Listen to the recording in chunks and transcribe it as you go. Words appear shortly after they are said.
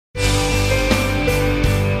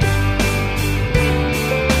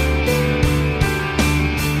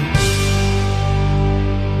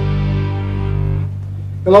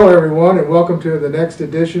Hello everyone, and welcome to the next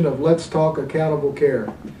edition of Let's Talk Accountable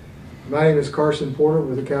Care. My name is Carson Porter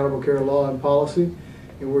with Accountable Care Law and Policy,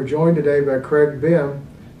 and we're joined today by Craig Behm,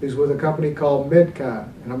 who's with a company called MedChi.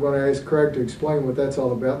 And I'm going to ask Craig to explain what that's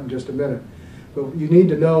all about in just a minute. But you need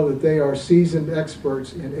to know that they are seasoned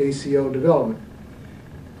experts in ACO development.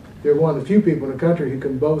 They're one of the few people in the country who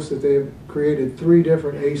can boast that they have created 3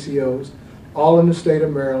 different ACOs, all in the state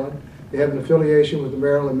of Maryland. They have an affiliation with the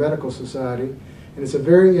Maryland Medical Society, and it's a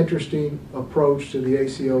very interesting approach to the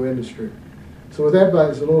ACO industry. So with that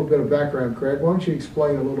as a little bit of background, Craig, why don't you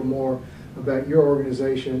explain a little more about your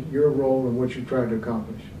organization, your role, and what you're trying to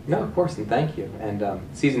accomplish? No, of course, and thank you. And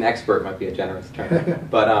seasoned expert might be a generous term.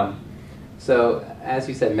 But so, as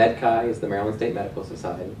you said, MedChi is the Maryland State Medical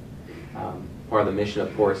Society. Part of the mission,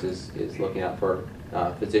 of course, is looking out for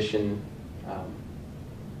physician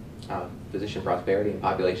prosperity and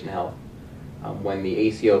population health. When the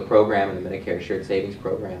ACO program and the Medicare Shared Savings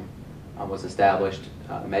Program was established,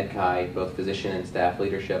 MedChi, both physician and staff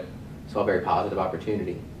leadership, saw a very positive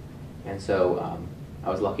opportunity. And so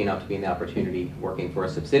I was lucky enough to be in the opportunity working for a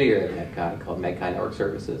subsidiary of MedChi called MedChi Network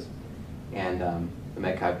Services. And the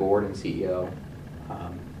MedChi board and CEO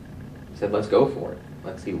said, let's go for it.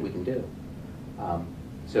 Let's see what we can do.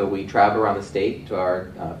 So we traveled around the state to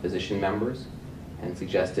our physician members and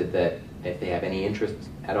suggested that if they have any interest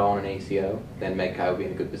at all in an ACO, then MedChi would be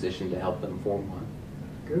in a good position to help them form one.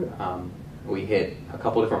 Good. We hit a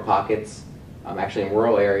couple different pockets, actually in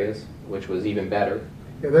rural areas, which was even better.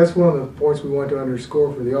 Yeah, that's one of the points we want to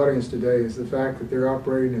underscore for the audience today, is the fact that they're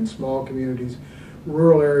operating in small communities,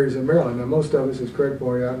 rural areas of Maryland. Now, most of us, as Craig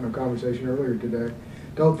pointed out in our conversation earlier today,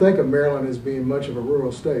 don't think of Maryland as being much of a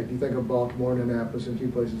rural state. You think of Baltimore, Annapolis, and a few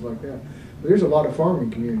places like that. But there's a lot of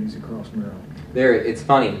farming communities across Maryland. It's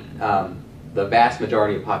funny. The vast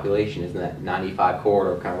majority of population is in that 95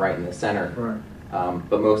 corridor, kind of right in the center. Right.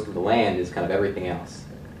 But most of the land is kind of everything else.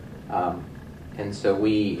 And so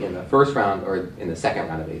we, in the first round, or in the second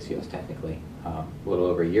round of ACOs technically, a little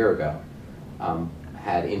over a year ago,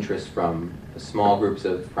 had interest from small groups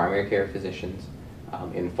of primary care physicians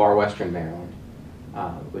in far western Maryland,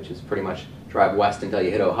 which is pretty much drive west until you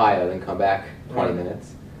hit Ohio, then come back 20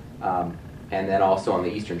 minutes. And then also on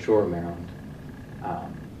the eastern shore of Maryland.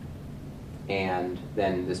 And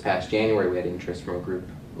then this past January we had interest from a group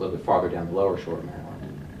a little bit farther down the lower shore of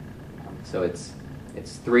Maryland. So it's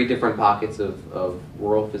 3 different pockets of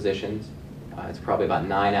rural physicians. It's probably about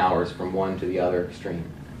 9 hours from one to the other extreme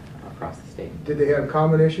across the state. Did they have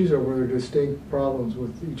common issues, or were there distinct problems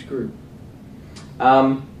with each group?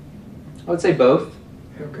 I would say both.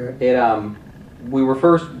 Okay. We were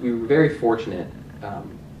very fortunate.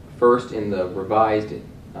 First in the revised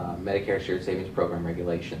Medicare Shared Savings Program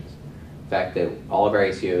regulations. The fact that all of our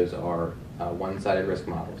ACOs are one-sided risk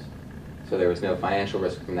models. So there was no financial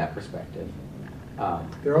risk from that perspective.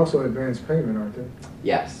 They're also advanced payment, aren't they?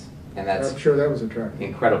 Yes, and that's I'm sure that was attractive.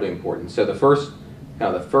 Incredibly important. So the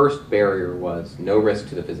first barrier was no risk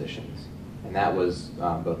to the physicians, and that was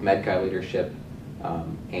both MedChi leadership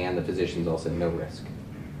and the physicians all said no risk.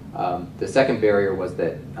 The second barrier was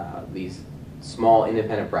that these small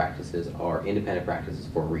independent practices are independent practices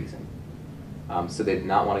for a reason. So they did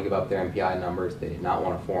not want to give up their MPI numbers. They did not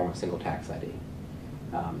want to form a single tax ID,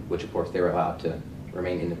 which of course they were allowed to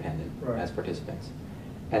remain independent as participants.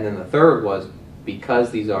 And then the third was, because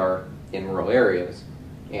these are in rural areas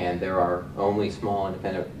and there are only small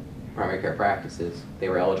independent primary care practices, they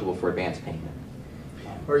were eligible for advance payment.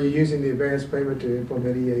 Are you using the advance payment to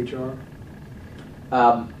implement EHR?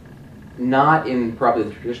 Not in probably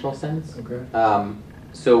the traditional sense. Okay.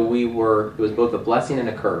 So it was both a blessing and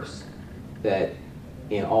a curse that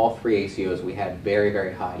in all 3 ACOs we had very,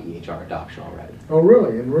 very high EHR adoption already. Oh,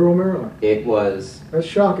 really? In rural Maryland? That's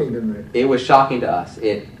shocking to me. It was shocking to us.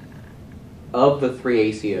 Of the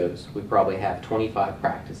 3 ACOs, we probably have 25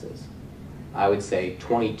 practices. I would say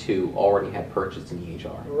 22 already had purchased an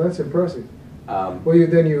EHR. Well, that's impressive.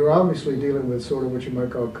 Then you're obviously dealing with sort of what you might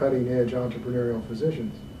call cutting-edge entrepreneurial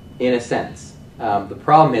physicians. In a sense. The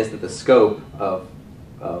problem is that the scope of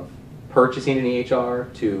purchasing an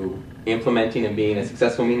EHR to implementing and being a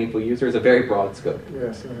successful, meaningful user is a very broad scope.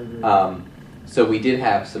 Yes, I agree. So we did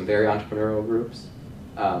have some very entrepreneurial groups.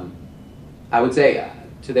 I would say,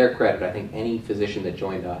 to their credit, I think any physician that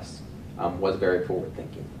joined us was very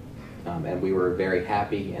forward-thinking. And we were very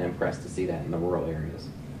happy and impressed to see that in the rural areas.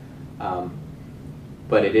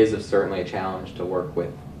 But it is certainly a challenge to work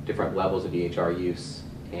with different levels of EHR use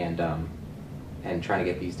and trying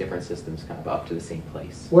to get these different systems kind of up to the same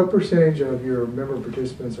place. What percentage of your member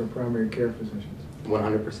participants are primary care physicians?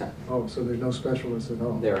 100%. Oh, so there's no specialists at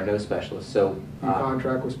all? There are no specialists. So you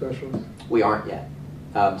contract with specialists? We aren't yet.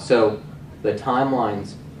 So the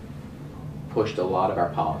timelines pushed a lot of our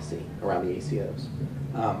policy around the ACOs.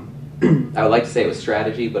 I would like to say it was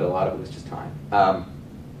strategy, but a lot of it was just time.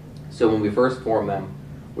 So when we first formed them,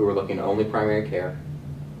 we were looking at only primary care,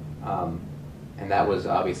 and that was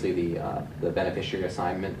obviously the beneficiary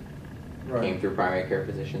assignment came through primary care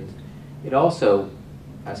physicians. It also,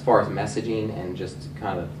 as far as messaging and just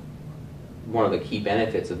kind of one of the key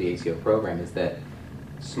benefits of the ACO program is that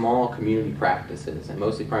small community practices, and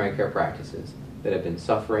mostly primary care practices, that have been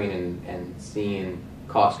suffering and seeing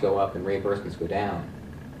costs go up and reimbursements go down,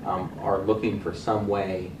 are looking for some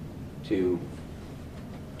way to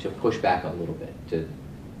push back a little bit,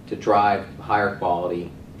 to drive higher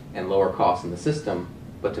quality and lower costs in the system,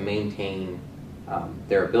 but to maintain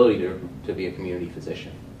their ability to be a community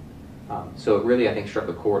physician. So it really, I think, struck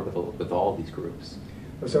a chord with all of these groups.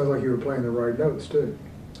 It sounds like you were playing the right notes, too.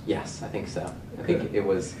 Yes, I think so. I think it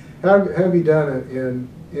was... How have you done it in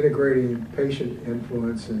integrating patient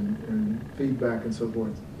influence and feedback and so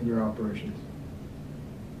forth in your operations?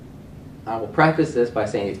 I will preface this by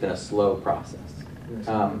saying it's been a slow process. Yes.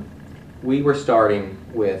 We were starting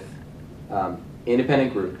with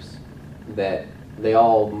independent groups that they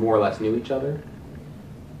all more or less knew each other,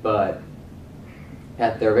 but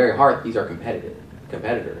at their very heart, these are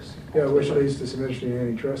competitors. Yeah, which leads to some interesting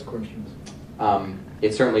antitrust questions.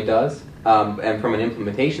 It certainly does. And from an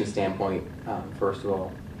implementation standpoint, first of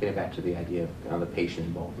all, getting back to the idea of the patient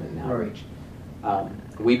involvement and outreach,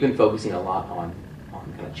 we've been focusing a lot on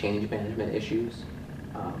kind of change management issues,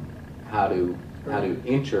 how do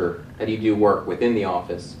you do work within the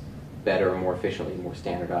office better, more efficiently, more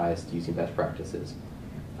standardized, using best practices.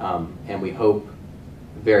 And we hope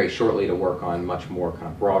very shortly to work on much more kind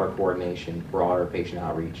of broader coordination, broader patient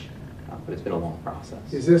outreach, but it's been a long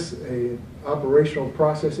process. Is this an operational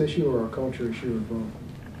process issue or a culture issue or both?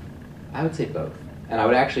 I would say both. And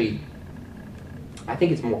I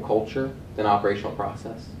think it's more culture than operational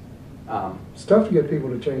process. It's tough to get people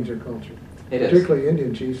to change their culture. It is. Particularly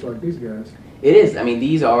Indian chiefs like these guys. It is. I mean,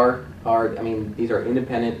 these are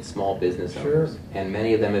independent small business owners, and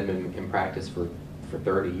many of them have been in practice for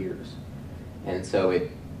 30 years. And so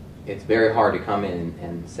it's very hard to come in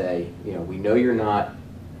and say, we know you're not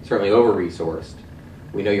certainly over-resourced.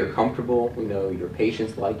 We know you're comfortable. We know your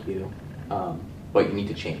patients like you, but you need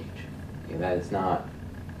to change. That's not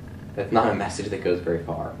a message that goes very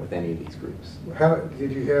far with any of these groups. How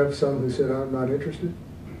did you have some who said, "I'm not interested"?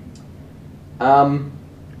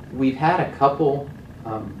 We've had a couple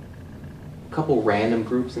random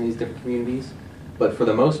groups in these different communities, but for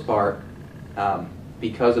the most part,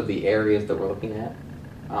 because of the areas that we're looking at,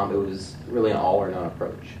 it was really an all or none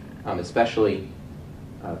approach. Especially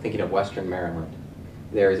thinking of Western Maryland,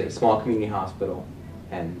 there is a small community hospital,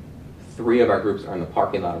 and 3 of our groups are in the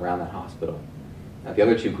parking lot around that hospital. The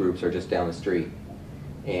other 2 groups are just down the street,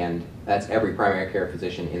 and that's every primary care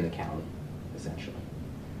physician in the county, essentially.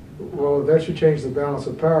 Well, that should change the balance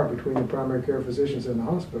of power between the primary care physicians and the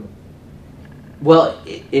hospital. Well,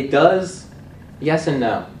 it does, yes and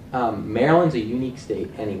no. Maryland's a unique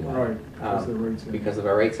state anyway. Right, because of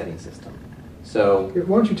our rate setting system. So,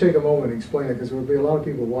 why don't you take a moment and explain it, because there will be a lot of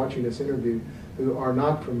people watching this interview who are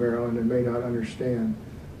not from Maryland and may not understand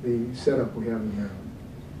the setup we have in Maryland.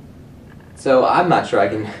 So I'm not sure I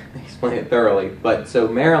can explain it thoroughly, but so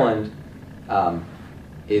Maryland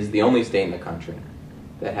is the only state in the country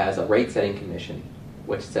that has a rate setting commission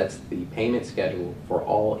which sets the payment schedule for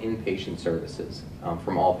all inpatient services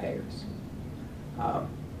from all payers.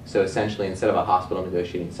 So essentially, instead of a hospital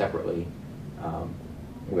negotiating separately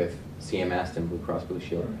with CMS and Blue Cross Blue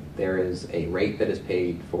Shield, there is a rate that is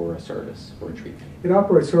paid for a service, for a treatment. It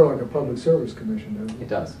operates sort of like a public service commission, doesn't it? It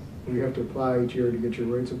does. You have to apply each year to get your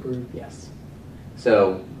rates approved? Yes.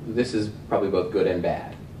 So this is probably both good and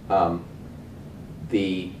bad. I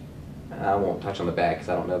won't touch on the bad because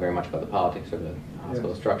I don't know very much about the politics or the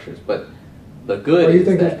hospital structures, but the good Well, you is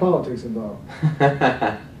think that there's politics involved?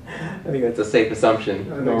 I think that's a safe assumption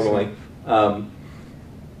normally.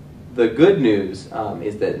 The good news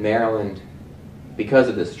is that Maryland, because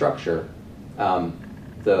of this structure,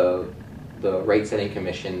 the rate setting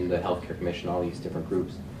commission, the healthcare commission, all these different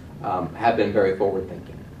groups have been very forward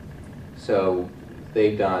thinking. So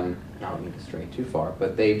they've done, I don't need to stray too far,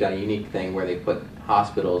 but they've done a unique thing where they put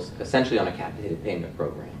hospitals essentially on a capitated payment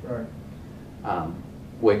program, Right.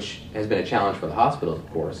 Which has been a challenge for the hospitals, of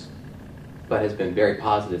course, but has been very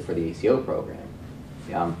positive for the ACO program.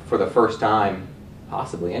 For the first time,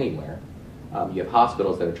 possibly anywhere, you have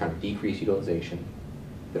hospitals that are trying to decrease utilization,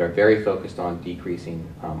 that are very focused on decreasing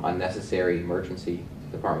unnecessary emergency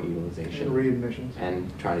department utilization. And readmissions.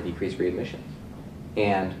 And trying to decrease readmissions.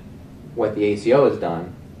 And what the ACO has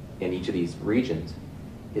done in each of these regions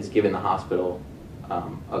is given the hospital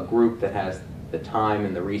a group that has the time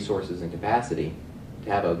and the resources and capacity to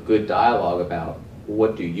have a good dialogue about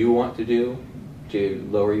what do you want to do to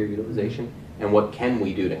lower your utilization and what can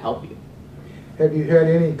we do to help you. Have you had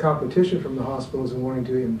any competition from the hospitals in wanting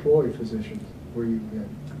to employ physicians where you've been?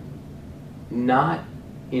 Not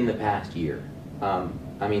in the past year.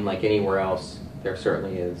 I mean, like anywhere else, there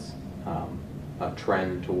certainly is a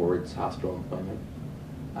trend towards hospital employment.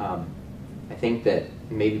 I think that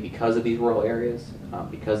maybe because of these rural areas,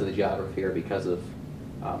 because of the geography, or because of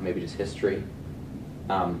maybe just history,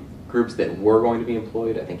 groups that were going to be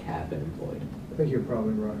employed, I think, have been employed. I think you're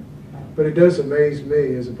probably right. But it does amaze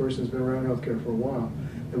me, as a person who's been around healthcare for a while,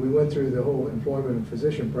 that we went through the whole employment of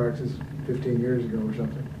physician practice 15 years ago or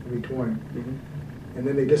something, maybe 20. And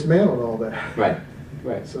then they dismantled all that. Right,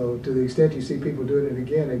 right. So to the extent you see people doing it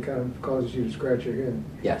again, it kind of causes you to scratch your head.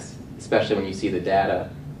 Yes, especially when you see the data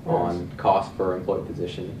on cost per employed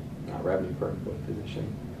physician, revenue per employed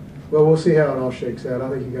physician. Well, we'll see how it all shakes out. I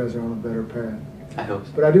think you guys are on a better path. I hope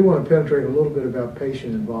so. But I do want to penetrate a little bit about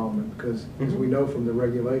patient involvement, because as we know from the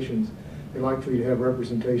regulations, they like for you to have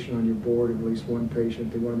representation on your board of at least one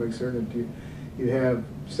patient. They want to make certain that you have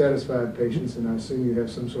satisfied patients, and I assume you have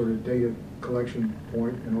some sort of data collection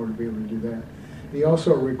point in order to be able to do that. And you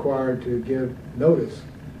also are required to give notice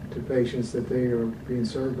to patients that they are being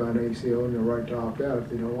served by an ACO and their right to opt out if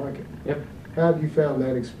they don't like it. Yep. How have you found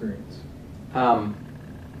that experience?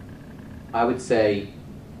 I would say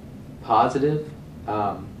positive.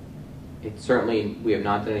 It's certainly, we have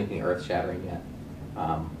not done anything earth-shattering yet.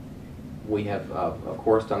 We have, of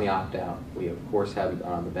course, done the opt-out. We, of course, have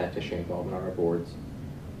the beneficiary involvement on our boards.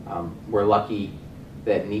 We're lucky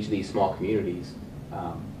that in each of these small communities,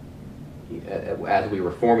 as we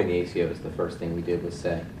were forming the ACOs, the first thing we did was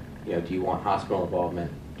say, you know, do you want hospital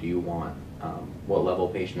involvement? Do you want what level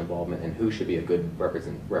of patient involvement, and who should be a good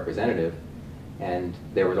representative? And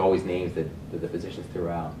there was always names that the physicians threw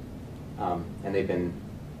out. And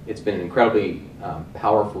it's been an incredibly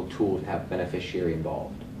powerful tool to have beneficiary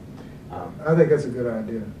involved. I think that's a good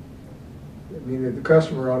idea. I mean, the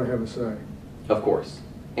customer ought to have a say. Of course.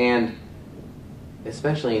 And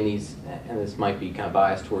especially in these, and this might be kind of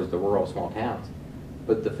biased towards the rural small towns,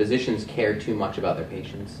 but the physicians care too much about their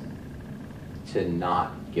patients to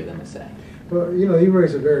not give them a say. Well, you know, you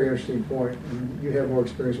raise a very interesting point, and you have more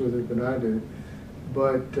experience with it than I do.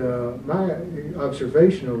 But my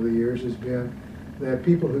observation over the years has been that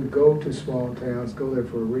people who go to small towns go there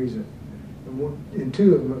for a reason. And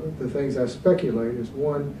two of the things I speculate is,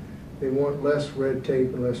 one, they want less red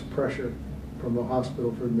tape and less pressure from the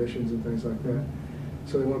hospital for admissions and things like that.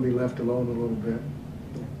 So they want to be left alone a little bit.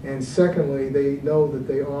 And secondly, they know that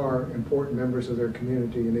they are important members of their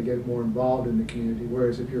community and they get more involved in the community,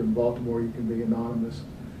 whereas if you're in Baltimore, you can be anonymous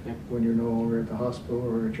when you're no longer at the hospital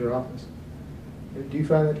or at your office. Do you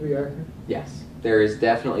find that to be accurate? Yes. There is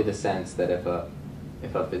definitely the sense that if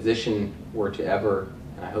a physician were to ever,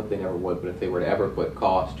 and I hope they never would, but if they were to ever put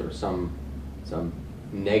cost or some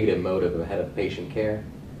negative motive ahead of patient care,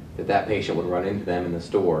 that patient would run into them in the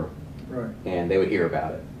store, right, and they would hear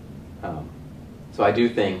about it. So I do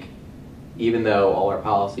think, even though all our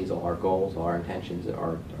policies, all our goals, all our intentions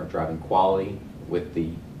are driving quality with the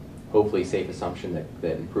hopefully safe assumption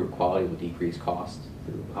that improved quality will decrease costs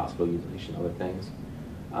through hospital utilization and other things,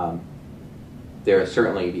 there is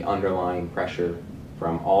certainly the underlying pressure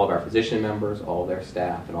from all of our physician members, all of their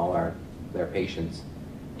staff, and all their patients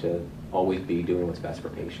to always be doing what's best for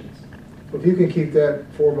patients. If you can keep that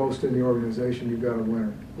foremost in the organization, you've got a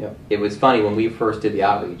winner. Yep. It was funny, when we first did the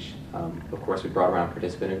outreach, of course we brought around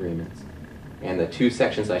participant agreements, and the two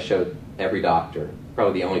sections I showed every doctor,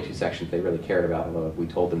 probably the only two sections they really cared about, although we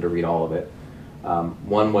told them to read all of it.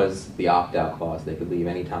 One was the opt-out clause. They could leave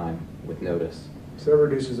any time with notice. So that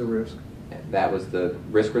reduces the risk. That was the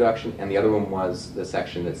risk reduction, and the other one was the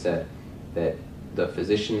section that said that the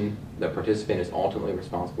physician, the participant, is ultimately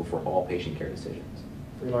responsible for all patient care decisions.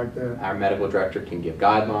 We like that. Our medical director can give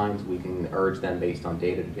guidelines. We can urge them based on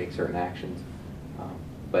data to take certain actions.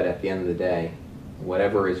 But at the end of the day,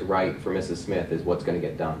 whatever is right for Mrs. Smith is what's going to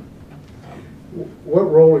get done. What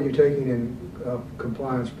role are you taking in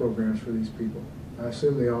compliance programs for these people? I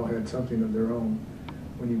assume they all had something of their own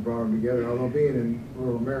when you brought them together, although being in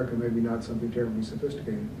rural America, maybe not something terribly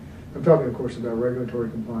sophisticated. I'm talking, of course, about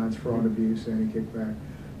regulatory compliance, fraud, abuse, anti-kickback,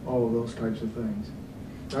 all of those types of things.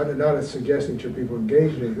 Not suggesting that your people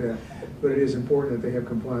engage in that, but it is important that they have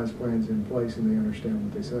compliance plans in place and they understand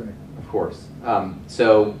what they say. Of course.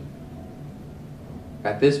 So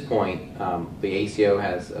at this point, the ACO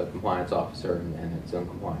has a compliance officer and its own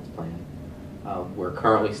compliance plan. We're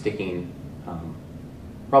currently sticking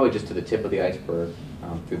probably just to the tip of the iceberg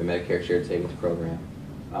through the Medicare Shared Savings Program.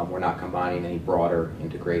 We're not combining any broader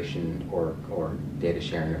integration or data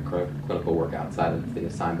sharing or clinical work outside of the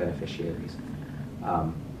assigned beneficiaries.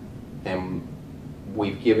 And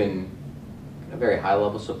we've given a very high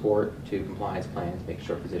level support to compliance plans, making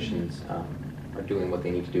sure physicians are doing what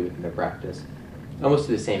they need to do within their practice, almost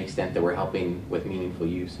to the same extent that we're helping with meaningful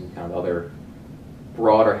use and kind of other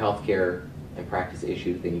broader healthcare and practice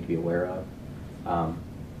issues they need to be aware of.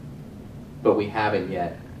 But we haven't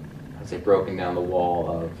yet, I'd say, broken down the wall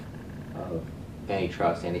of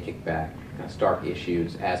antitrust, anti-kickback, kind of stark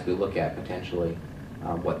issues as we look at potentially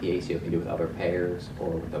what the ACO can do with other payers or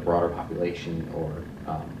with a broader population or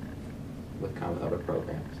with other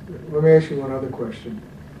programs. Let me ask you one other question.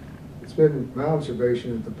 It's been my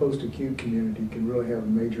observation that the post-acute community can really have a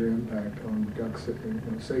major impact on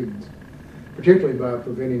savings, particularly by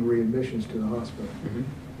preventing readmissions to the hospital. Mm-hmm.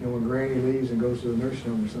 You know, when Granny leaves and goes to the nursing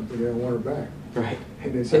home or something, they don't want her back. Right.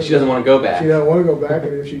 And she doesn't want to go back. She doesn't want to go back,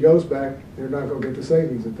 and if she goes back, they're not going to get the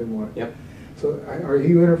savings that they want. Yep. So are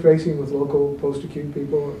you interfacing with local post-acute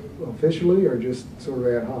people officially or just sort of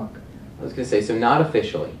ad hoc? I was going to say, so not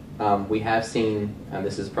officially. We have seen, and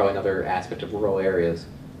this is probably another aspect of rural areas,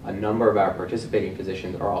 a number of our participating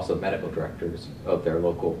physicians are also medical directors of their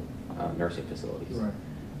local nursing facilities. Right.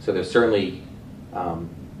 So there's certainly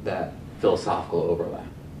that philosophical overlap.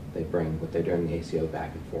 They bring what they're doing in the ACO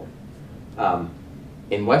back and forth.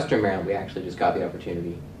 In Western Maryland, we actually just got the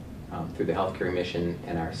opportunity through the Healthcare Mission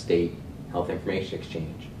and our state Health Information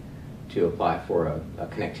Exchange to apply for a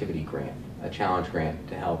connectivity grant, a challenge grant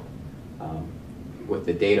to help with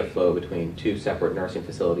the data flow between two separate nursing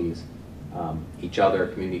facilities, each other,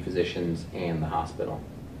 community physicians, and the hospital.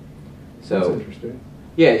 So that's interesting.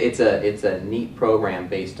 Yeah, it's a neat program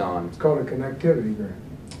based on. It's called a connectivity grant.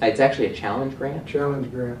 It's actually a challenge grant. Challenge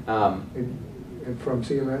grant. And from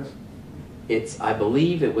CMS? I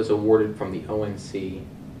believe it was awarded from the ONC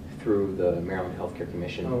through the Maryland Healthcare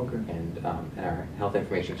Commission. Oh, okay. And our Health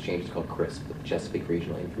Information Exchange is called CRISP, the Chesapeake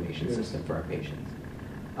Regional Information Yes. System for our patients.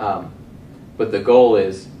 But the goal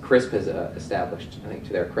is, CRISP has established, I think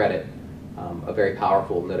to their credit, a very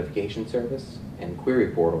powerful notification service and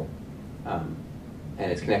query portal.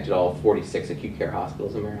 And it's connected to all 46 acute care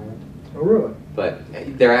hospitals in Maryland. Oh, really? But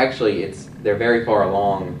they're very far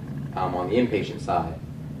along on the inpatient side.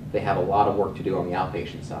 They have a lot of work to do on the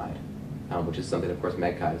outpatient side, which is something, of course,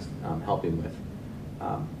 MedChi is helping with.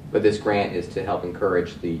 But this grant is to help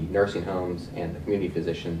encourage the nursing homes and the community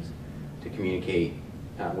physicians to communicate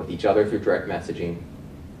with each other through direct messaging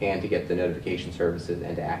and to get the notification services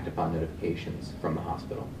and to act upon notifications from the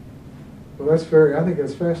hospital. Well, I think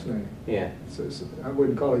that's fascinating. Yeah. I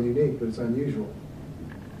wouldn't call it unique, but it's unusual.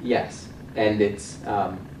 Yes, and it's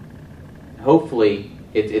hopefully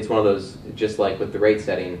it's one of those, just like with the rate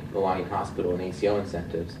setting, aligning hospital and ACO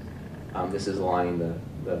incentives. This is aligning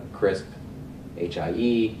the CRISP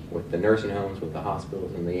HIE with the nursing homes, with the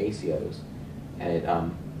hospitals, and the ACOs, and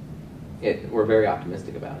we're very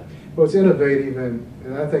optimistic about it. Well, it's innovative,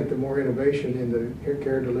 and I think the more innovation in the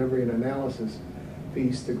care delivery and analysis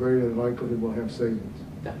piece, the greater the likelihood we'll have savings.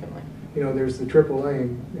 Definitely. You know, there's the triple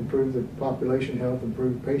aim: improve the population health,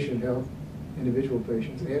 improve patient health, individual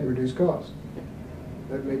patients, and reduce costs. Yeah.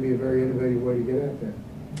 That may be a very innovative way to get at that.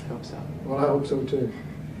 I hope so. Well, I hope so too.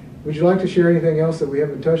 Would you like to share anything else that we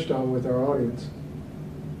haven't touched on with our audience?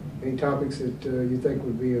 Any topics that you think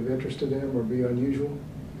would be of interest to them or be unusual?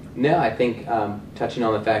 No, I think touching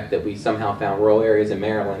on the fact that we somehow found rural areas in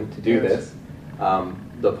Maryland to do Yes. this,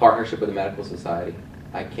 the partnership with the Medical Society,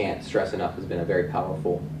 I can't stress enough, has been a very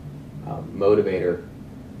powerful motivator,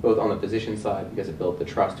 both on the physician side because it built the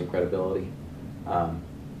trust and credibility,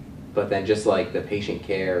 but then just like the patient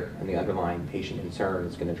care and the underlying patient concern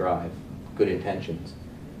is going to drive good intentions,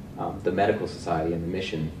 the Medical Society and the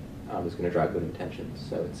mission is going to drive good intentions.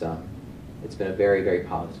 So it's been a very, very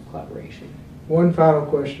positive collaboration. One final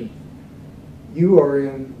question. You are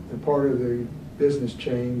in the part of the business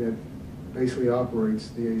chain that basically operates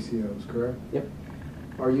the ACOs, correct? Yep.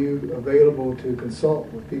 Are you available to consult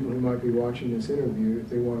with people who might be watching this interview if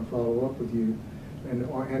they want to follow up with you?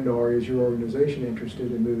 And/or is your organization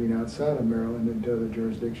interested in moving outside of Maryland into other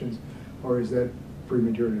jurisdictions, or is that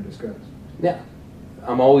premature to discuss? Yeah,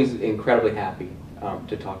 I'm always incredibly happy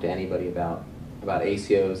to talk to anybody about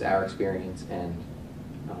ACOs, our experience, and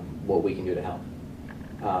what we can do to help.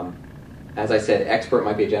 As I said, expert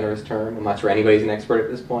might be a generous term. I'm not sure anybody's an expert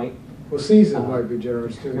at this point. Well, seasoned might be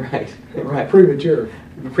generous too. Right, right. Premature.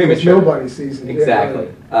 Premature. Nobody's seasoned.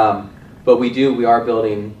 Exactly. But we are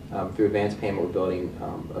building, through advanced payment, we're building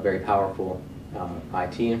a very powerful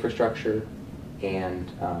IT infrastructure,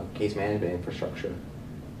 and case management infrastructure.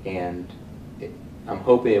 And I'm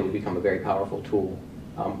hoping it will become a very powerful tool,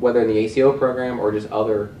 whether in the ACO program or just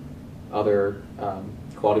other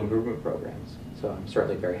quality improvement programs. So I'm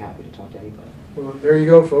certainly very happy to talk to anybody. Well, there you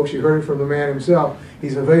go, folks. You heard it from the man himself.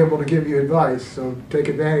 He's available to give you advice, so take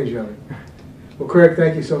advantage of it. Well, Craig,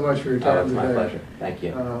 thank you so much for your time today. It's my pleasure. Thank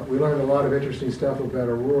you. We learned a lot of interesting stuff about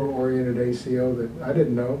a rural-oriented ACO that I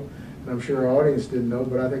didn't know, and I'm sure our audience didn't know,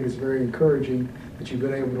 but I think it's very encouraging that you've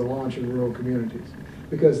been able to launch in rural communities,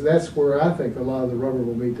 because that's where I think a lot of the rubber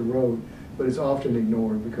will meet the road, but it's often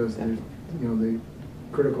ignored because there's, the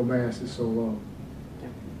critical mass is so low. Yeah.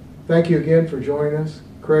 Thank you again for joining us.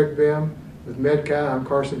 Craig Behm with MedChi. I'm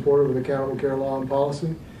Carson Porter with Accountable Care Law and Policy,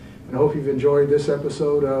 and I hope you've enjoyed this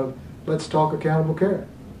episode of Let's Talk Accountable Care.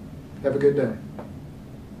 Have a good day.